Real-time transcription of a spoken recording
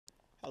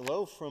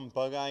Hello from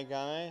Bugeye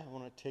Guy. I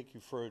want to take you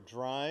for a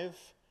drive,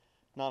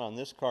 not on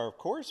this car of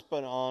course,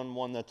 but on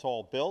one that's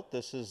all built.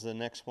 This is the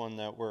next one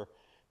that we're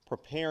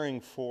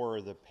preparing for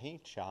the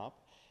paint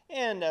shop.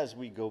 And as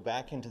we go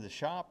back into the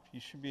shop, you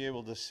should be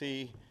able to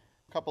see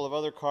a couple of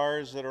other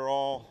cars that are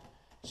all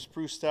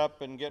spruced up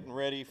and getting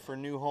ready for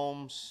new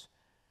homes.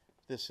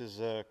 This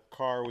is a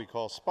car we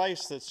call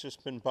Spice that's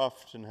just been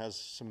buffed and has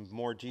some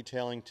more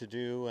detailing to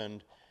do.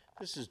 And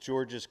this is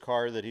George's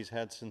car that he's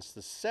had since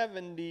the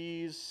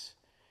 70s.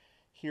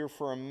 Here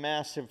for a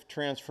massive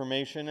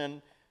transformation,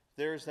 and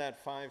there's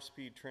that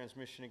 5-speed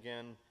transmission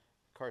again.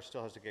 The car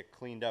still has to get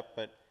cleaned up,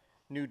 but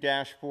new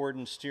dashboard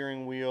and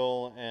steering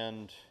wheel,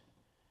 and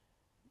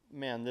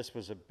man, this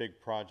was a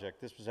big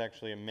project. This was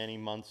actually a many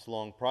months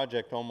long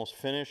project, almost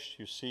finished.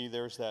 You see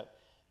there's that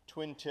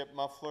twin tip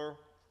muffler,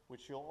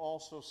 which you'll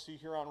also see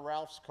here on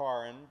Ralph's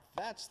car, and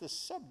that's the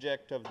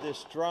subject of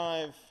this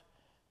drive.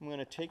 I'm going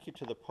to take you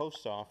to the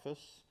post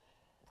office.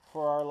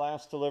 For our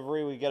last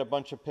delivery, we get a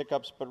bunch of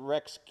pickups, but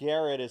Rex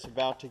Garrett is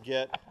about to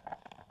get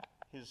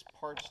his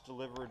parts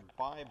delivered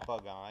by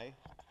Bugeye.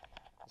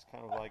 It's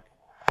kind of like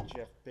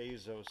Jeff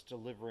Bezos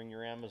delivering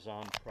your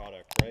Amazon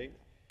product, right?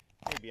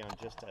 Maybe on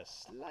just a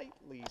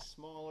slightly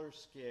smaller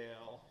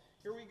scale.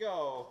 Here we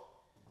go.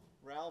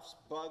 Ralph's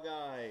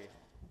Bugeye,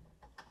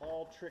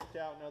 all tricked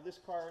out. Now this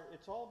car,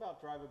 it's all about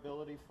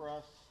drivability for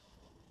us.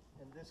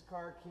 And this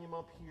car came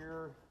up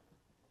here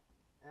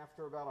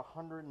after about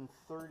 130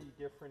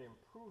 different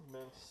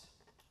improvements.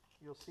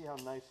 You'll see how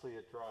nicely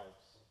it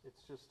drives.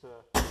 It's just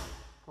a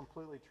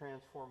completely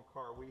transformed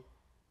car. We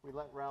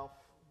let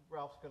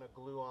Ralph's gonna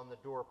glue on the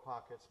door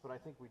pockets, but I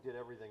think we did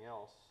everything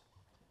else.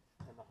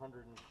 And the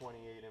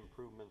 128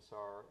 improvements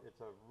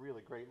it's a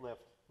really great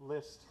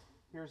list.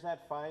 Here's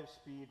that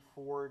 5-speed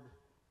Ford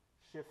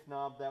shift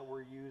knob that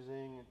we're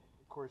using.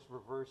 Of course,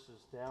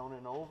 reverses down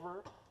and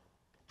over.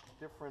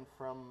 Different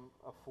from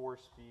a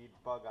 4-speed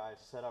Bugeye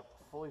setup,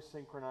 fully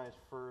synchronized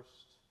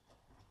first,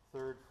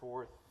 third,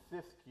 fourth,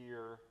 fifth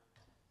gear,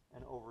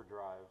 and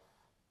overdrive.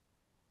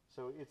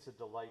 So it's a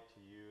delight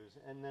to use.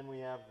 And then we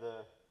have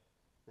the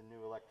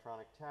new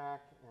electronic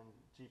tack and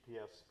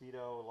GPS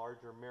speedo,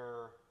 larger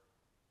mirror,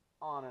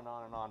 on and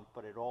on and on,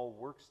 but it all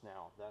works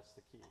now. That's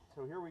the key.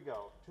 So here we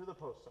go, to the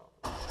post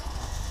office.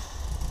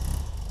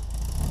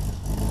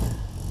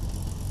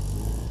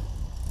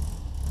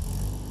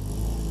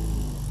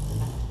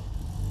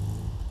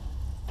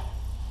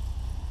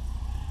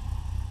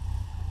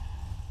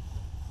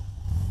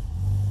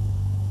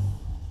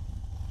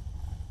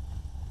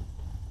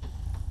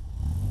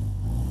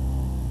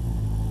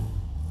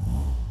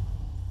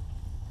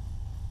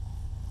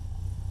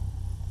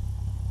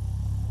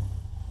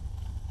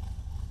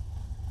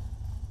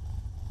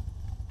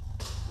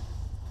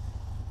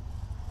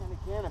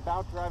 Again,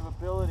 about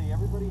drivability,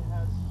 everybody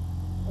has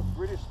a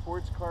British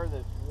sports car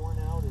that's worn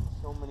out in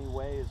so many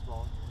ways.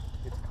 Well,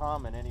 it's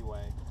common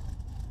anyway.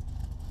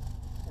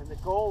 And the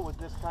goal with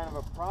this kind of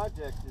a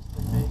project is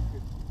to make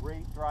a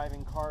great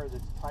driving car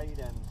that's tight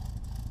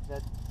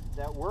and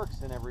that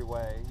works in every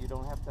way. You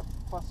don't have to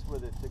fuss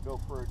with it to go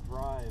for a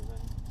drive,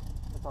 and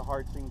that's a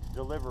hard thing to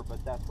deliver,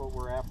 but that's what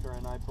we're after,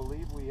 and I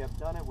believe we have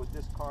done it with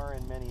this car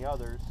and many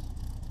others.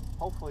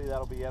 Hopefully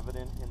that'll be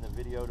evident in the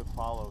video to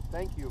follow.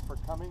 Thank you for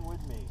coming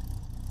with me.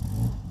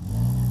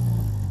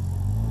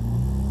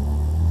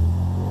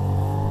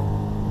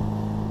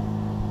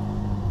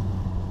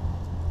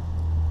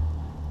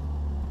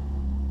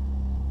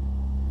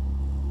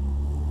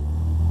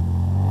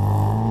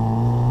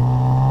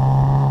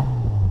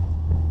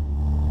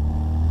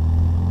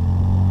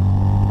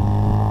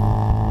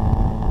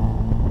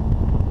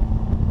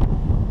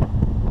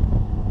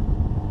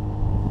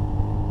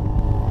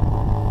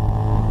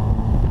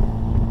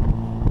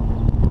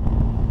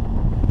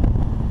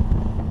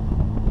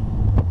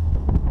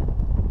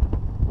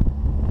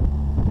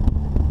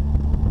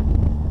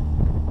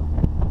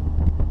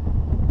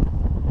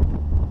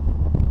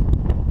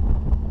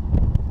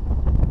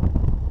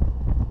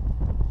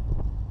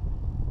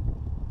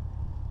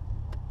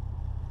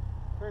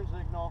 Turn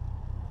signal.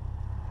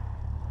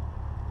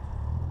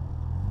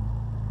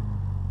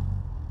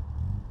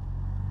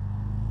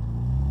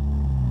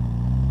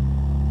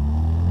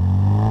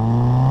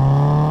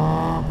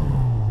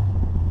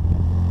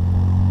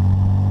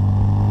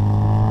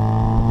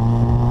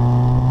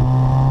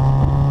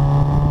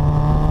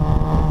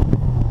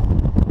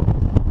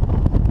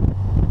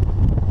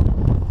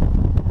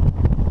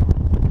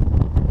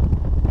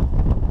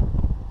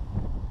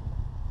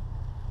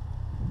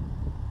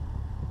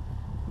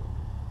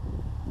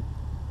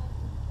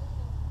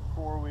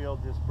 Four-wheel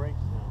disc brakes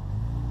now.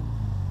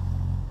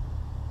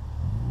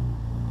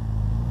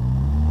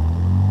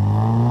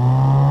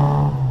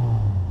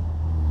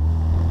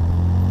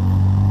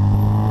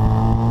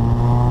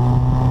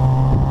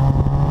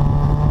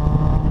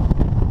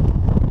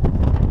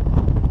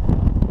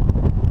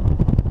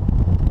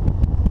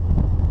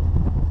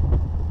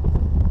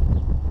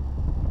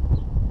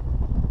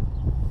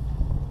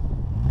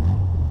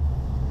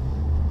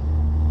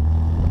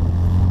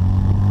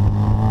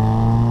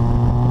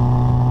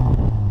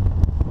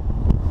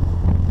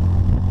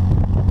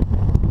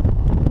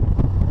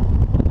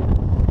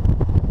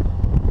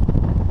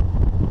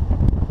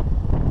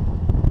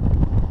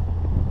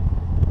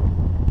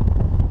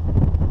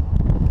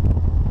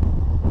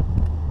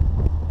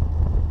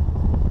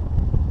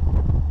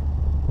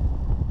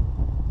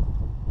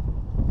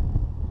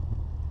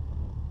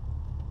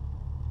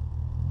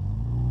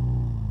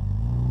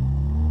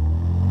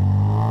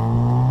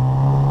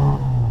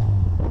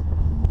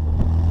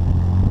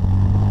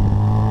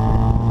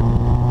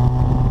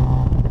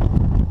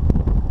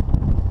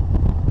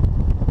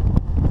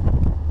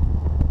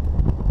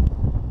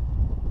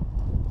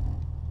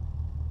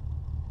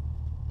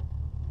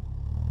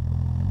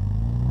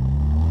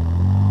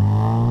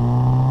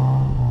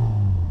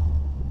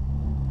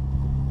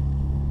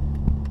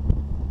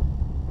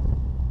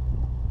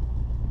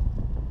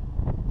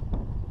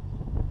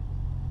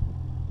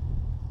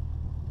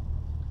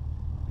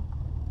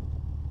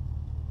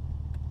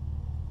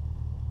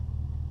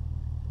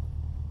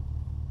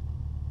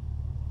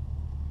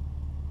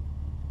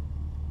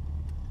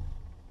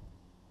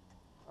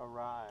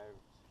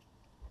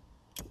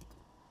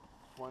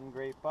 One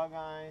great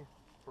Bugeye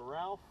for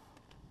Ralph.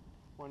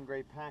 One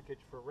great package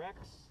for Rex.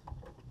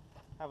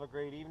 Have a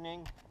great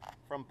evening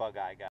from Bugeye Guy.